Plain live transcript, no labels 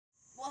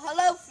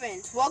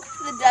friends, welcome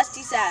to the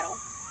Dusty Saddle.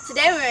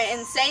 Today we're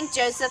in St.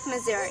 Joseph,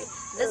 Missouri,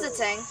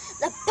 visiting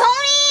the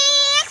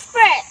Pony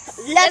Express.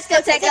 Let's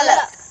go take a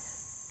look.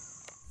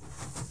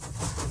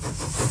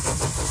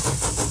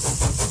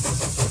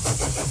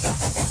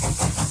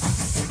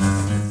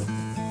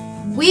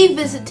 We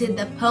visited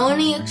the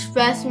Pony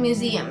Express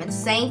Museum in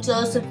St.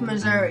 Joseph,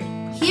 Missouri.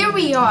 Here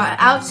we are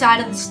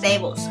outside of the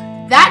stables.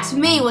 That's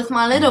me with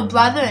my little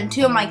brother and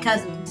two of my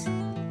cousins.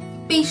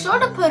 Be sure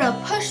to put a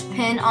push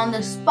pin on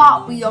the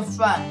spot where you're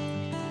from.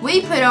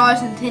 We put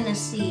ours in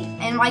Tennessee,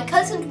 and my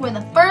cousins were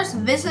the first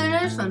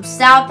visitors from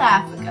South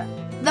Africa.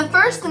 The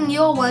first thing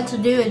you'll want to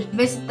do is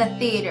visit the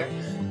theater.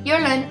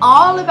 You'll learn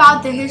all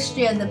about the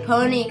history of the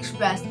Pony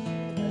Express.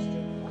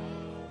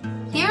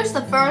 Here's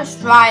the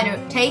first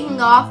rider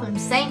taking off from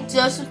St.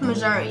 Joseph,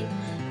 Missouri.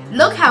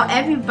 Look how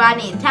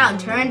everybody in town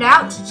turned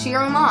out to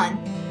cheer him on.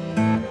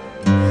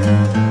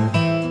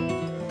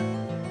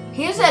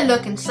 Here's a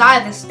look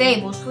inside the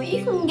stables where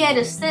you can get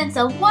a sense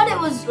of what it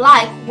was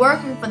like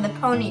working for the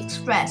Pony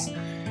Express.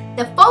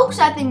 The folks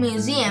at the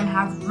museum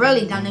have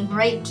really done a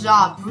great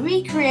job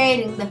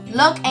recreating the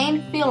look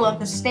and feel of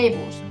the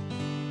stables.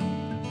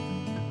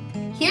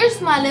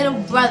 Here's my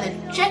little brother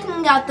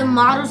checking out the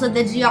models of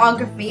the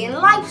geography and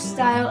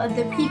lifestyle of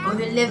the people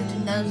who lived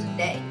in those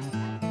days.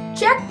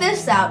 Check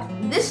this out.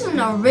 This is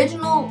an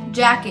original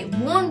jacket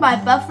worn by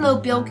Buffalo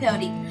Bill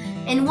Cody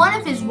in one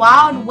of his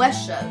Wild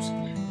West shows.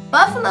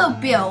 Buffalo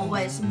Bill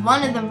was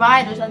one of the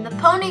riders of the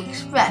Pony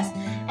Express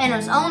and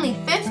was only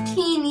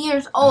 15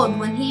 years old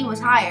when he was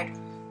hired.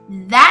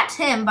 That's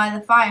him by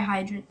the fire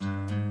hydrant.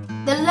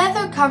 The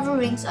leather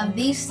coverings of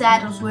these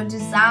saddles were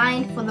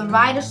designed for the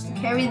riders to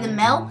carry the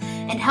mail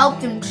and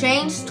help them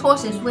change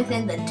horses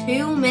within the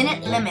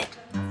 2-minute limit.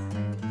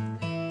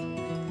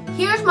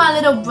 Here's my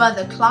little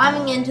brother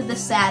climbing into the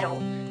saddle.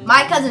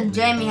 My cousin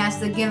Jamie has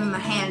to give him a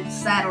hand to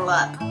saddle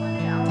up.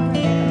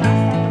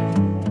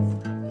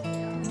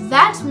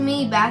 That's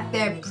me back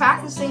there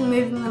practicing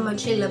moving the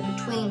mochila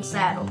between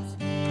saddles.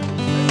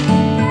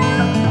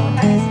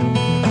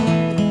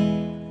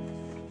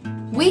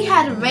 We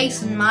had a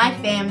race in my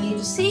family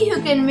to see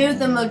who can move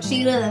the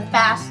mochila the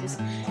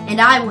fastest,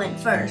 and I went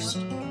first.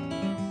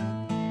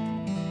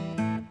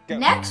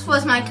 Next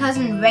was my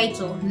cousin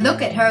Rachel.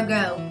 Look at her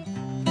go.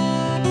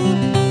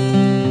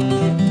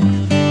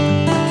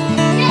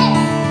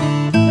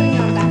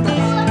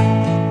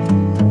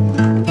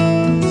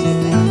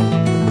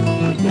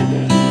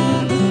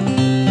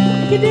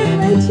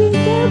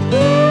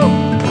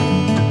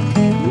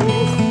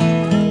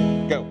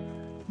 Go.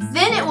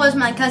 Then it was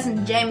my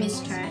cousin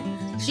Jamie's turn.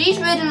 She's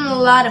ridden a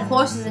lot of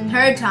horses in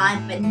her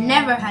time, but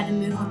never had to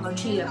move a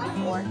mochila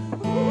before.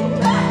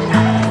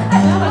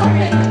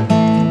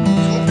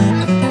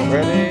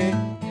 Ready,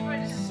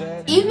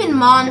 set. Even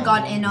Mom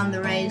got in on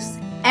the race.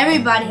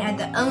 Everybody had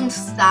their own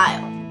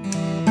style.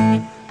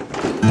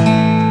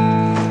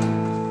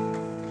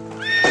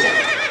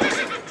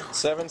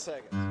 Seven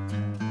seconds.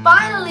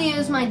 Finally, it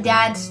was my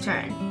dad's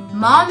turn.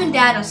 Mom and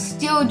Dad are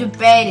still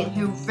debating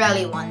who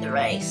really won the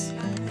race.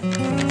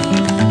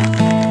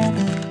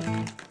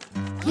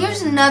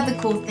 Here's another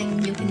cool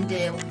thing you can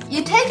do.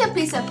 You take a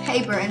piece of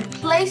paper and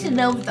place it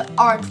over the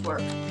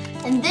artwork,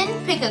 and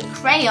then pick a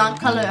crayon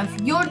color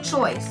of your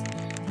choice.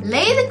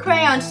 Lay the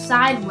crayon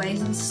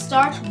sideways and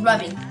start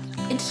rubbing.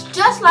 It's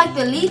just like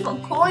the leaf or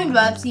coin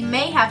rubs you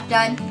may have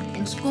done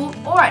in school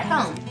or at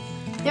home.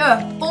 There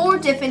are 4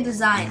 different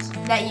designs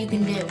that you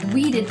can do.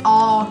 We did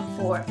all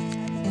 4.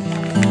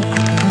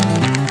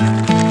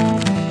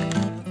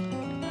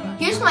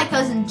 Here's my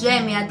cousin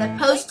Jamie at the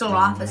postal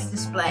office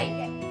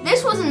display.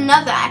 This was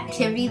another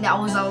activity that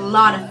was a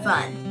lot of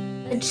fun.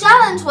 The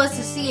challenge was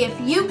to see if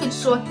you could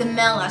sort the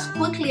mail as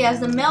quickly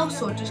as the mail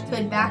sorters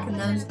could back in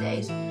those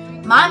days.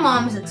 My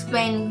mom was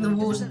explaining the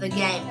rules of the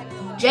game.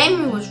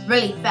 Jamie was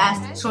really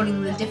fast at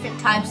sorting the different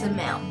types of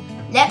mail.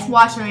 Let's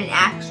watch her in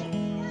action.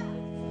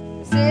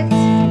 6,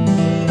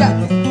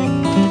 go.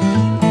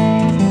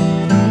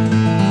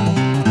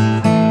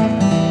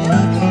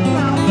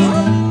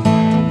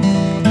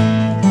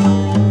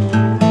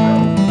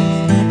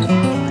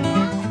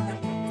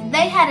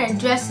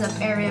 Dress-up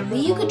area where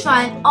you could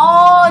try on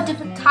all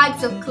different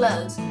types of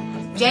clothes.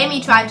 Jamie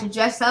tried to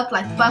dress up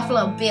like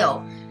Buffalo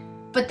Bill,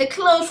 but the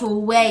clothes were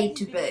way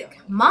too big.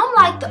 Mom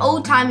liked the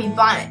old-timey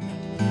bonnet.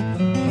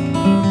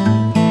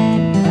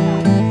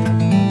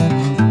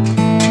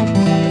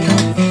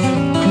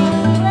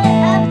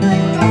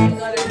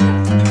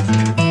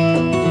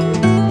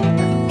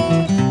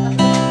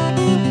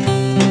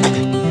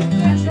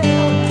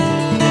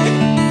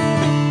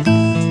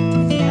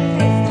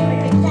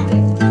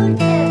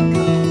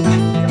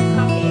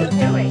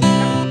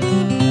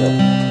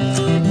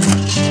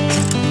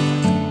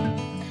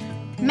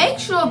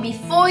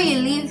 Before you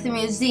leave the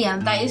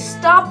museum that you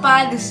stop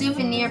by the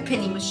souvenir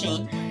penny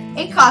machine.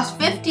 It costs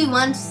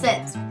 51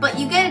 cents, but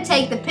you get to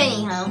take the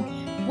penny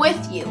home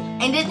with you,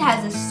 and it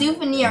has a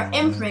souvenir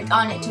imprint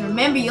on it to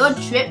remember your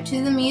trip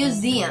to the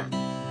museum.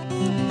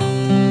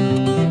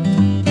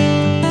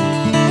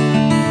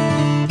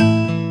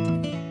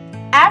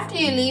 After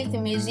you leave the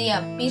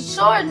museum, be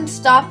sure and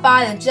stop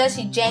by the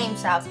Jesse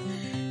James house.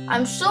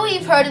 I'm sure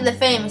you've heard of the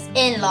famous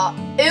in-law,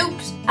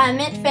 oops, I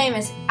meant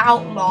famous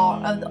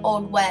outlaw of the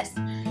Old West.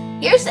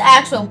 Here's the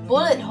actual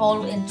bullet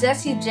hole in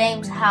Jesse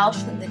James'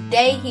 house from the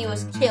day he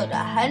was killed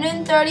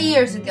 130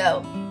 years ago.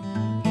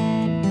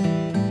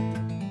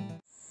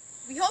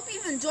 We hope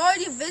you've enjoyed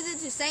your visit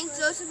to St.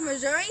 Joseph,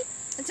 Missouri.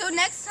 Until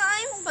next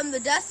time, from the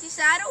Dusty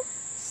Saddle,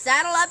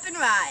 saddle up and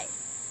ride.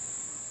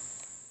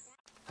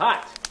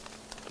 Hot.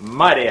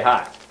 Mighty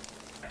hot.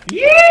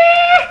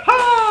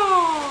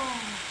 Yeehaw!